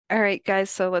All right, guys,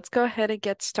 so let's go ahead and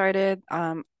get started.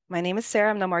 My name is Sarah.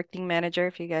 I'm the marketing manager,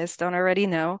 if you guys don't already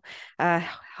know.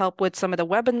 Help with some of the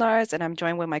webinars, and I'm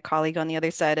joined with my colleague on the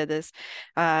other side of this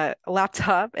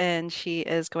laptop, and she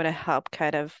is going to help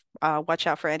kind of watch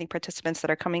out for any participants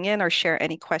that are coming in or share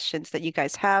any questions that you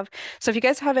guys have. So if you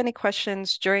guys have any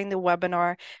questions during the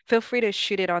webinar, feel free to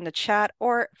shoot it on the chat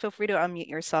or feel free to unmute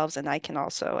yourselves, and I can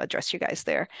also address you guys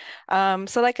there.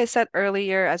 So like I said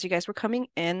earlier, as you guys were coming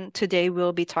in, today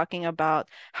we'll be talking about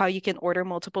how you can order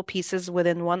multiple pieces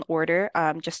within one order,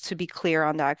 just to be clear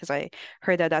on that, because I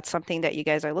heard that that's something that you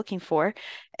guys are looking for.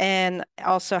 And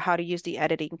also how to use the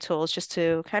editing tools just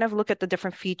to kind of look at the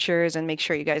different features and make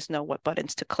sure you guys know what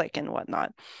buttons to click and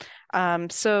whatnot.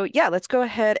 So yeah, let's go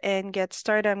ahead and get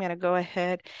started. I'm going to go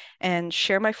ahead and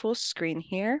share my full screen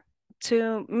here.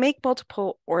 To make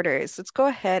multiple orders, let's go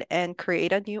ahead and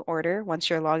create a new order once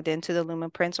you're logged into the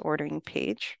Lumaprints ordering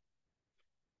page.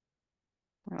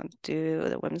 I'll do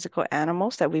the whimsical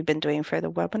animals that we've been doing for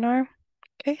the webinar.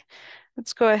 Okay,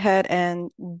 let's go ahead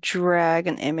and drag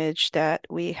an image that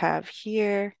we have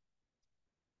here.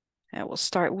 And we'll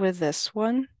start with this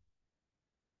one.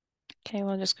 Okay,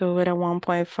 we'll just go with a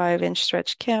 1.5-inch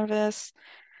stretch canvas.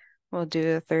 We'll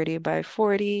do a 30 by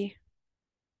 40.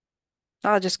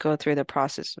 I'll just go through the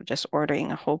process of just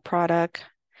ordering a whole product.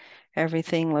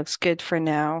 Everything looks good for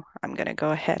now. I'm going to go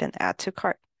ahead and add to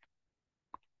cart.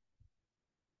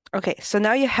 Okay, so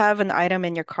now you have an item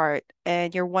in your cart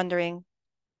and you're wondering,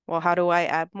 well, how do I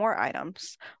add more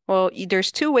items? Well, there's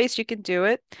two ways you can do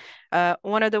it.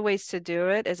 One of the ways to do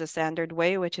it is a standard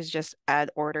way, which is just add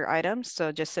order items.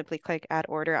 So just simply click add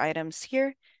order items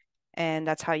here, and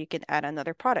that's how you can add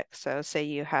another product. So say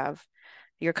you have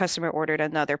your customer ordered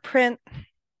another print,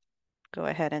 go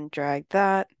ahead and drag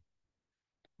that,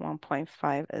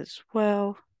 1.5 as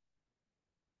well.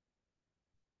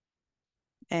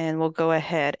 And we'll go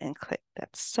ahead and click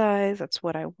that size. That's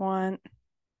what I want.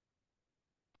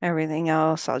 Everything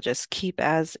else I'll just keep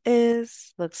as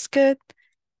is. Looks good.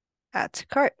 Add to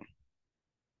cart.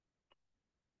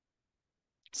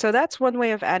 So that's one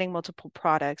way of adding multiple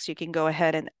products. You can go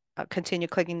ahead and continue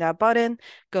clicking that button,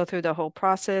 go through the whole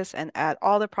process and add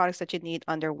all the products that you need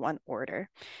under one order.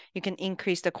 You can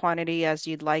increase the quantity as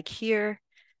you'd like here.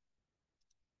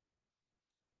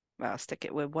 I'll stick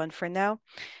it with one for now.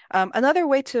 Another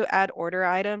way to add order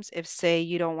items, if say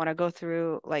you don't want to go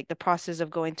through like the process of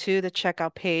going to the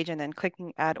checkout page and then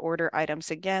clicking add order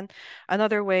items again,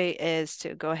 another way is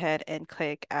to go ahead and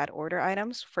click add order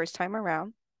items first time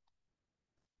around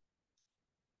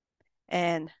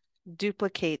and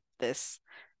duplicate this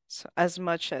so as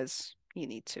much as you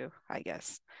need to, I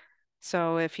guess.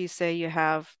 So if you say you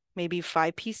have maybe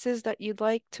 5 pieces that you'd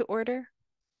like to order,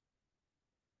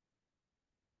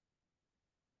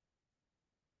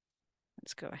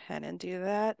 let's go ahead and do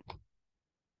that.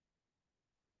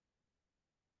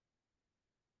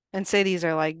 And say these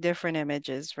are like different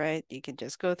images, right? You can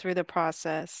just go through the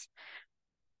process.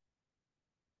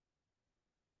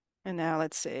 And now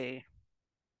let's say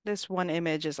this one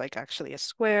image is like actually a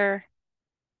square.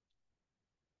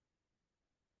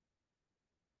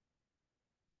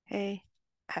 Hey,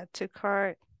 add to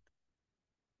cart.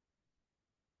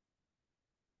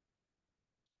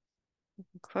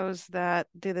 Close that,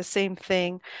 do the same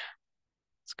thing.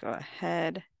 Let's go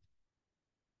ahead.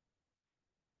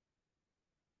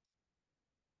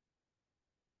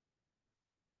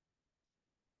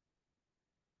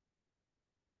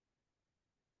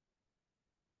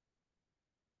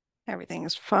 Everything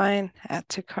is fine. Add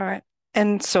to cart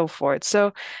and so forth.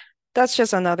 So that's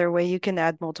just another way you can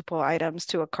add multiple items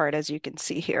to a cart, as you can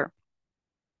see here.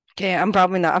 Okay, I'm not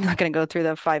going to go through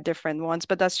the 5 different ones,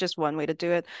 but that's just one way to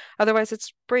do it. Otherwise,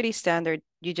 it's pretty standard.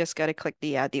 You just got to click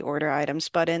the add the order items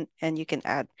button and you can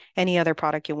add any other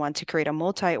product you want to create a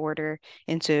multi-order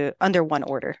into under one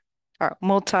order or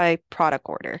multi-product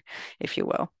order, if you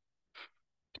will.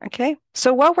 Okay,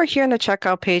 so while we're here in the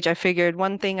checkout page, I figured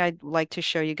one thing I'd like to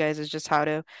show you guys is just how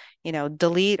to,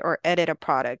 delete or edit a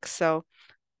product. So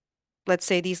let's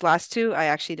say these last two, I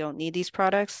actually don't need these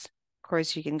products. Of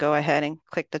course, you can go ahead and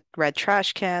click the red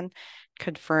trash can,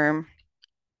 confirm.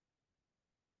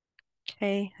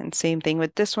 Okay, and same thing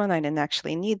with this one. I didn't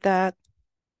actually need that.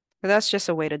 But that's just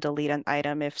a way to delete an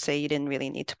item if, say, you didn't really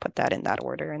need to put that in that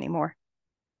order anymore.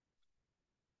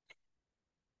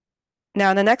 Now,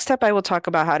 in the next step, I will talk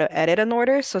about how to edit an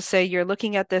order. So say you're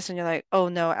looking at this and you're like, oh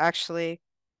no, actually,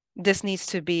 this needs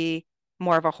to be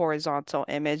more of a horizontal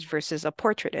image versus a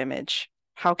portrait image.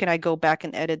 How can I go back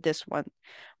and edit this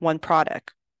one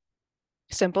product?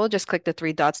 Simple, just click the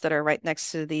 3 dots that are right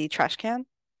next to the trash can.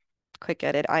 Click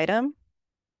edit item.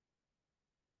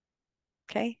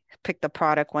 Okay, pick the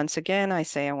product once again. I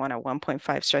say I want a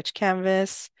 1.5 stretch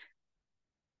canvas.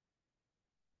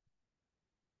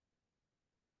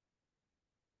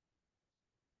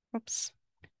 Oops.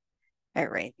 All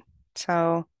right.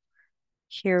 So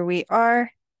here we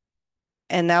are.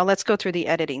 And now let's go through the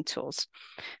editing tools.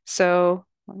 So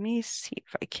let me see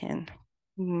if I can.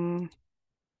 mm,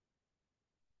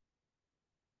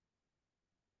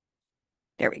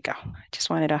 There we go. I just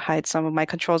wanted to hide some of my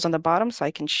controls on the bottom so I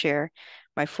can share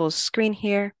my full screen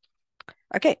here.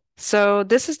 Okay, so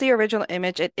this is the original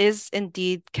image. It is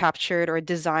indeed captured or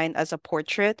designed as a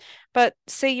portrait, but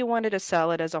say you wanted to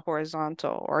sell it as a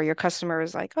horizontal, or your customer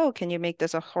is like, oh, can you make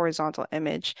this a horizontal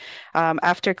image?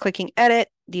 After clicking edit,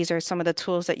 these are some of the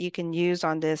tools that you can use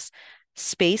on this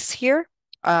space here.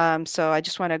 So I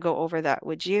just want to go over that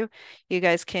with you. You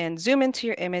guys can zoom into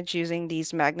your image using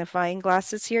these magnifying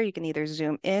glasses here. You can either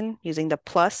zoom in using the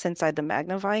plus inside the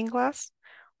magnifying glass,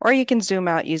 or you can zoom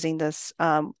out using this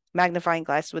magnifying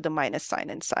glass with a minus sign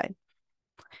inside.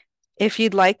 If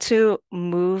you'd like to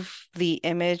move the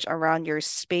image around your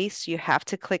space, you have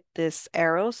to click this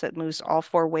arrow so it moves all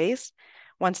four ways.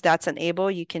 Once that's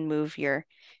enabled, you can move your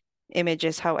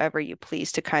images however you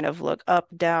please to kind of look up,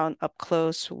 down, up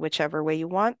close, whichever way you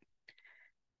want.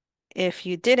 If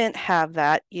you didn't have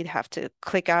that, you'd have to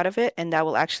click out of it, and that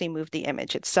will actually move the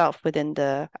image itself within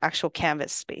the actual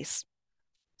canvas space.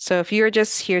 So if you're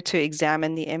just here to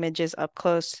examine the images up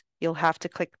close, you'll have to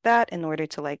click that in order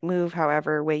to like move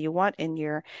however way you want in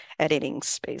your editing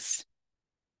space.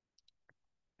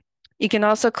 You can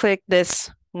also click this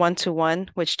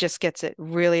one-to-one, which just gets it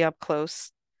really up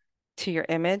close to your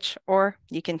image, or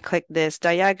you can click this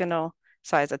diagonal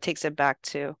size that takes it back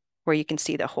to where you can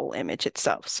see the whole image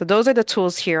itself. So those are the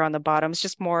tools here on the bottom. It's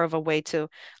just more of a way to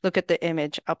look at the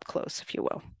image up close, if you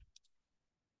will.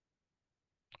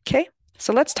 Okay,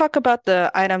 so let's talk about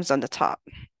the items on the top.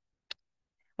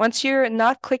 Once you're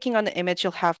not clicking on the image,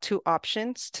 you'll have two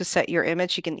options to set your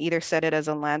image. You can either set it as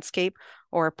a landscape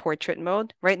or a portrait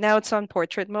mode. Right now it's on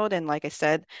portrait mode. And like I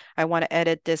said, I want to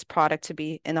edit this product to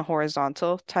be in a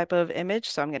horizontal type of image.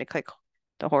 So I'm going to click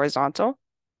the horizontal,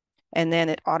 and then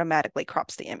it automatically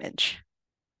crops the image.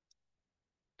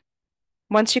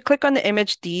 Once you click on the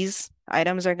image, these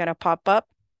items are going to pop up.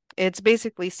 It's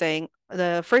basically saying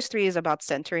the first three is about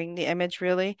centering the image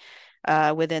really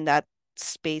within that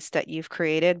space that you've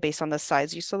created based on the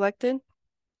size you selected.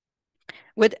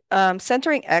 With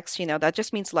centering X, that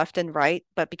just means left and right,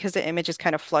 but because the image is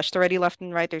kind of flushed already left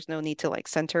and right, there's no need to like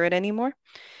center it anymore.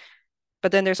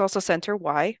 But then there's also center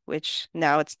Y, which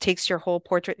now it takes your whole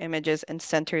portrait images and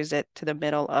centers it to the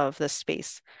middle of the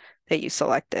space that you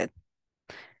selected.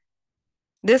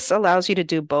 This allows you to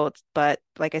do both, but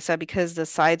like I said, because the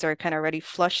sides are kind of already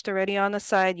flushed already on the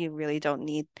side, you really don't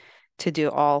need to do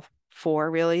all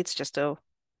four really. It's just a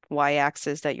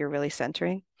Y-axis that you're really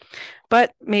centering.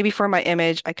 But maybe for my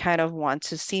image, I kind of want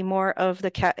to see more of the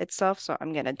cat itself, so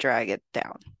I'm going to drag it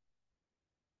down.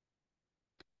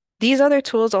 These other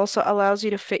tools also allows you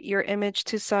to fit your image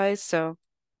to size. So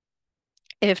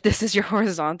if this is your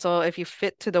horizontal, if you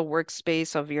fit to the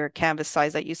workspace of your canvas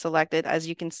size that you selected, as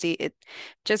you can see, it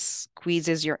just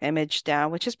squeezes your image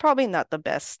down, which is probably not the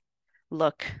best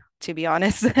look, to be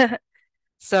honest.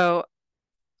 So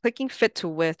clicking fit to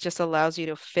width just allows you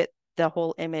to fit the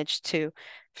whole image to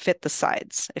fit the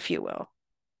sides, if you will.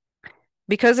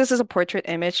 Because this is a portrait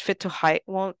image, fit to height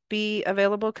won't be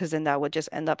available because then that would just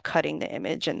end up cutting the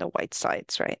image in the white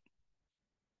sides, right?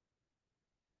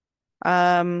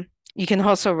 You can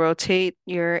also rotate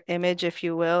your image if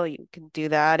you will. You can do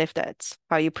that if that's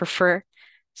how you prefer.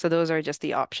 So those are just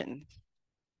the options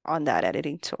on that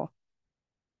editing tool.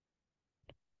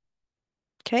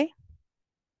 Okay.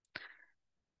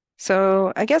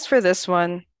 So I guess for this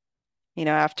one,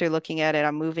 after looking at it,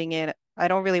 I'm moving it. I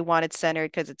don't really want it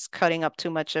centered because it's cutting up too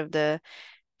much of the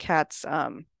cat's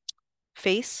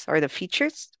face or the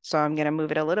features. So I'm going to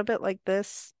move it a little bit like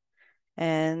this,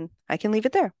 and I can leave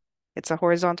it there. It's a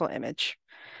horizontal image.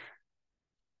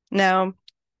 Now,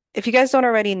 if you guys don't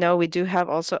already know, we do have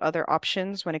also other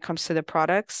options when it comes to the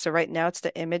products. So right now it's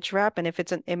the image wrap. And if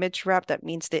it's an image wrap, that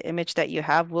means the image that you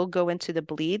have will go into the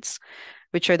bleeds,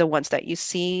 which are the ones that you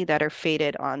see that are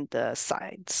faded on the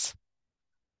sides.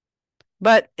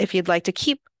 But if you'd like to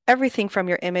keep everything from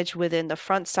your image within the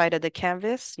front side of the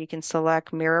canvas, you can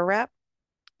select mirror wrap,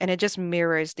 and it just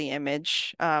mirrors the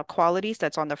image qualities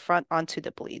that's on the front onto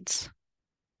the bleeds.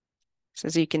 So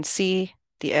as you can see,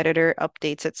 the editor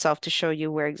updates itself to show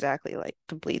you where exactly like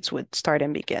the bleeds would start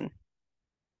and begin.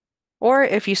 Or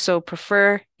if you so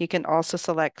prefer, you can also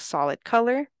select solid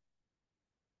color,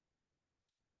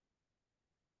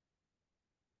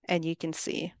 and you can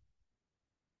see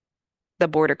the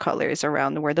border colors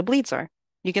around where the bleeds are.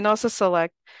 You can also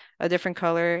select a different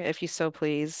color if you so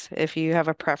please. If you have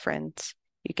a preference,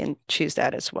 you can choose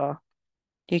that as well.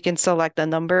 You can select the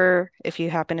number if you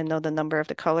happen to know the number of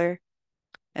the color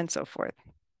and so forth.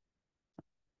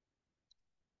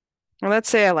 Well, let's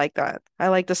say I like that. I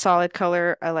like the solid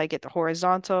color. I like it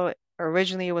horizontal.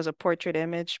 Originally, it was a portrait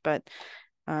image, but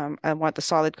I want the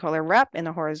solid color wrap in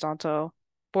a horizontal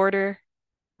border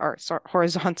or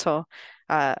horizontal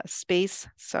space.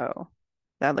 So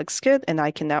that looks good. And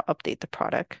I can now update the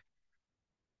product.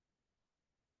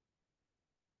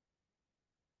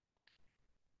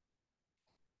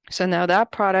 So now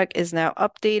that product is now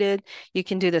updated. You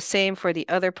can do the same for the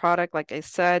other product. Like I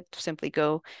said, simply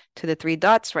go to the three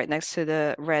dots right next to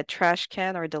the red trash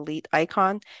can or delete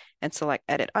icon and select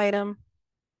edit item.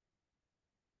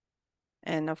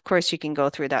 And of course, you can go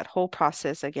through that whole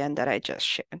process again that I just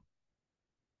showed.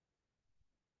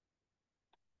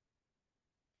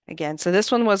 Again, so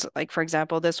this one was like, for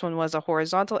example, this one was a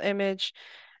horizontal image,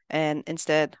 and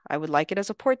instead I would like it as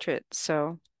a portrait.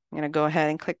 So I'm going to go ahead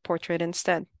and click portrait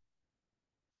instead.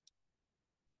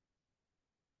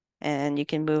 And you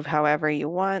can move however you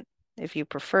want if you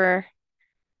prefer.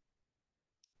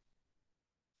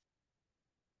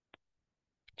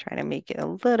 Trying to make it a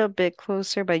little bit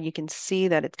closer, but you can see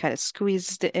that it kind of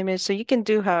squeezes the image. So you can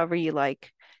do however you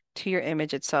like to your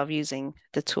image itself using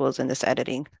the tools in this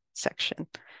editing section.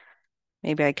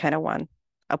 Maybe I kind of want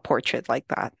a portrait like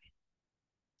that.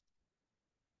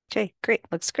 Okay, great.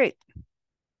 Looks great.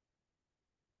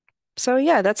 So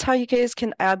yeah, that's how you guys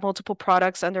can add multiple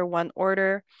products under one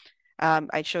order.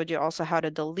 I showed you also how to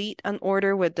delete an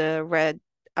order with the red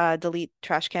delete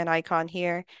trash can icon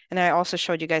here. And I also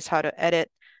showed you guys how to edit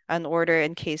an order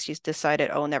in case you decided,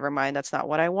 oh, never mind, that's not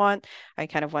what I want. I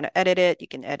kind of want to edit it. You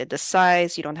can edit the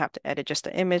size. You don't have to edit just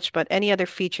the image, but any other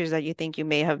features that you think you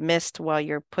may have missed while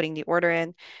you're putting the order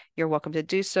in, you're welcome to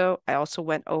do so. I also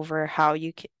went over how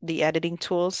the editing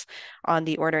tools on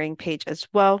the ordering page as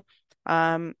well.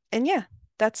 And yeah,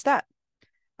 that's that.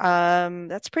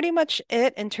 That's pretty much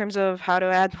it in terms of how to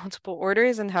add multiple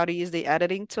orders and how to use the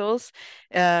editing tools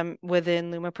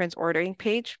within Lumaprints ordering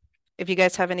page. If you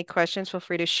guys have any questions, feel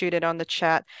free to shoot it on the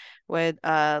chat with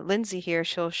Lindsay here.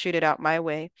 She'll shoot it out my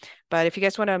way. But if you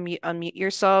guys want to unmute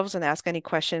yourselves and ask any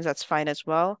questions, that's fine as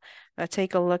well. I'll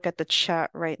take a look at the chat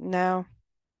right now.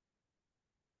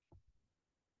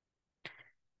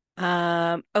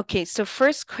 Okay, so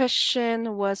first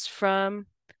question was from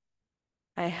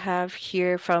I have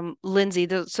here from Lindsay.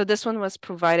 So this one was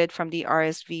provided from the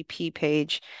RSVP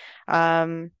page.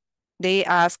 Um, they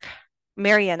ask,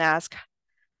 Marianne asked,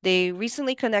 they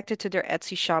recently connected to their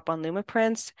Etsy shop on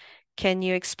Lumaprints. Can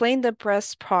you explain the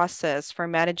best process for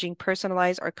managing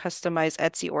personalized or customized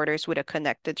Etsy orders with a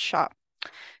connected shop?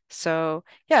 So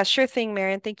yeah, sure thing,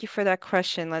 Marianne. Thank you for that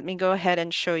question. Let me go ahead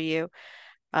and show you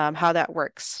how that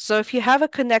works. So if you have a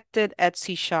connected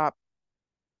Etsy shop,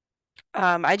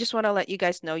 I just want to let you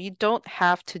guys know you don't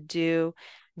have to do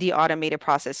the automated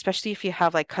process, especially if you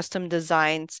have like custom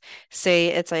designs. Say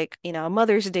it's like, a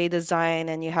Mother's Day design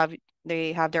and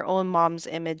they have their own mom's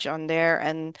image on there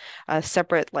and a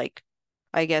separate like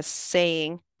I guess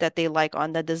saying that they like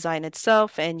on the design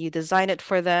itself and you design it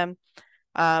for them.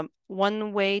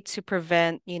 One way to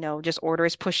prevent, just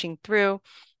orders pushing through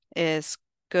is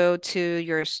go to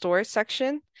your store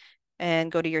section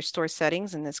and go to your store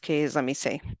settings. In this case, let me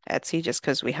say Etsy, just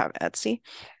because we have Etsy.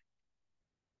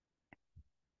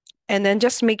 And then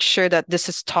just make sure that this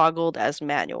is toggled as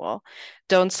manual.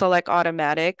 Don't select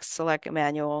automatic, select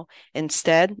manual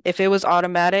instead. If it was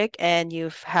automatic and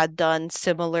you've had done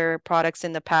similar products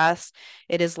in the past,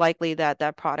 it is likely that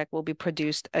that product will be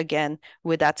produced again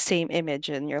with that same image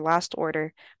in your last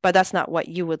order. But that's not what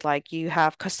you would like. You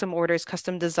have custom orders,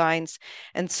 custom designs.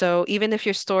 And so even if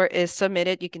your store is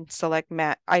submitted, you can select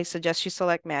I suggest you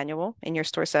select manual in your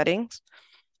store settings.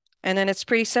 And then it's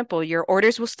pretty simple. Your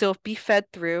orders will still be fed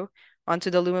through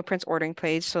onto the Lumaprints ordering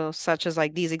page. So such as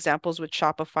like these examples with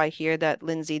Shopify here that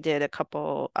Lindsay did a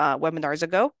couple webinars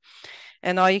ago.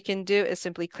 And all you can do is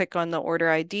simply click on the order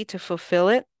ID to fulfill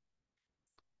it.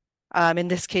 In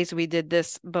this case, we did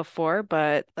this before,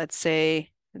 but let's say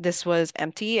this was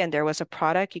empty and there was a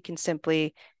product, you can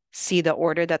simply see the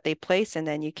order that they place and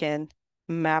then you can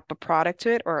map a product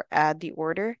to it or add the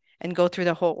order and go through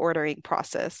the whole ordering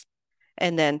process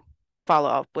and then follow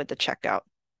up with the checkout.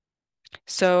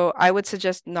 So I would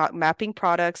suggest not mapping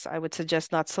products. I would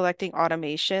suggest not selecting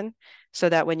automation so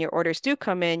that when your orders do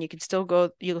come in, you can still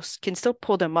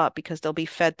pull them up because they'll be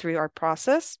fed through our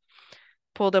process.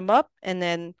 Pull them up and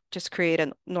then just create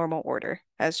a normal order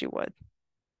as you would.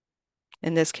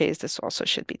 In this case, this also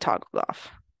should be toggled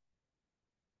off.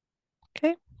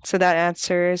 So that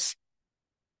answers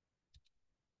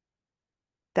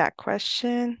that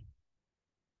question.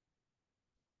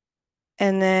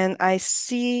 And then I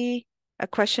see a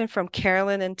question from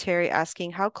Carolyn and Terry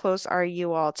asking, how close are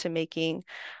you all to making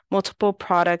multiple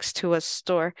products to a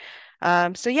store?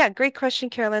 So yeah, great question,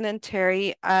 Carolyn and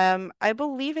Terry. I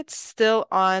believe it's still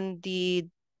on the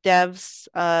devs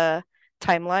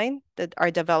timeline,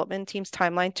 our development team's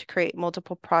timeline to create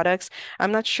multiple products.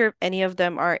 I'm not sure if any of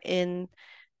them are in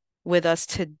with us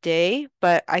today,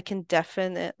 but I can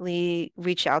definitely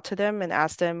reach out to them and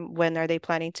ask them when are they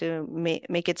planning to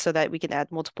make it so that we can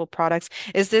add multiple products.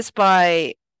 Is this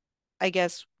by, I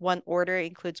guess, one order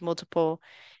includes multiple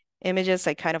images,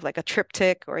 like kind of like a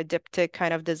triptych or a diptych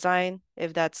kind of design?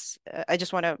 If that's, I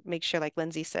just want to make sure, like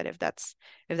Lindsay said, if that's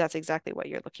exactly what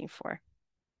you're looking for.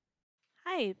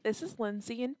 Hi, this is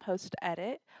Lindsay in Post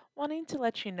Edit, wanting to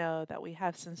let you know that we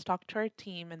have since talked to our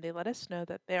team and they let us know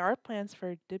that there are plans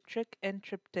for diptych and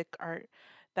triptych art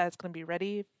that's going to be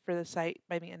ready for the site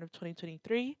by the end of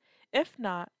 2023, if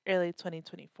not early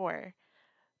 2024.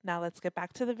 Now let's get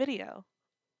back to the video.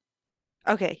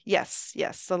 Okay, yes,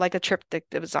 yes. So like a triptych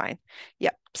design.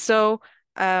 Yep. So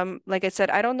like I said,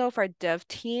 I don't know if our dev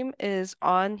team is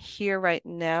on here right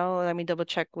now. Let me double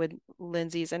check with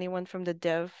Lindsay. Is anyone from the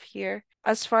dev here?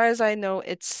 As far as I know,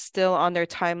 it's still on their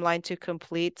timeline to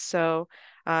complete. So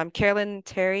Carolyn,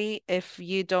 Terry, if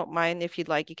you don't mind, if you'd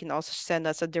like, you can also send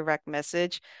us a direct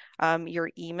message, your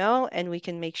email, and we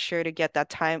can make sure to get that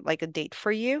time, like a date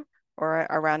for you or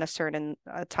around a certain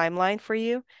timeline for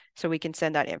you so we can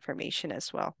send that information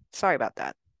as well. Sorry about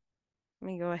that. Let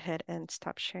me go ahead and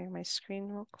stop sharing my screen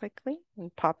real quickly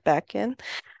and pop back in.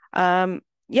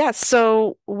 Yeah,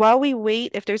 so while we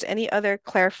wait, if there's any other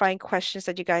clarifying questions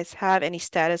that you guys have, any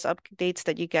status updates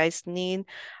that you guys need,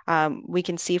 we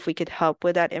can see if we could help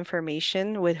with that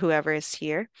information with whoever is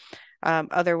here.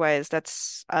 Otherwise,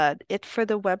 that's it for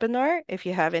the webinar. If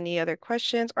you have any other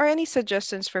questions or any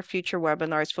suggestions for future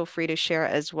webinars, feel free to share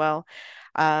as well.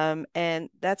 And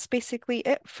that's basically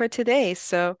it for today.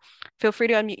 So feel free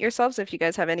to unmute yourselves if you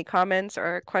guys have any comments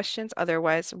or questions.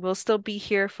 Otherwise, we'll still be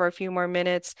here for a few more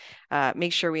minutes.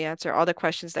 Make sure we answer all the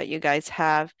questions that you guys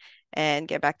have and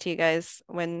get back to you guys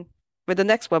when with the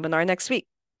next webinar next week.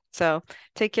 So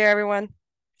take care, everyone.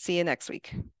 See you next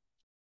week.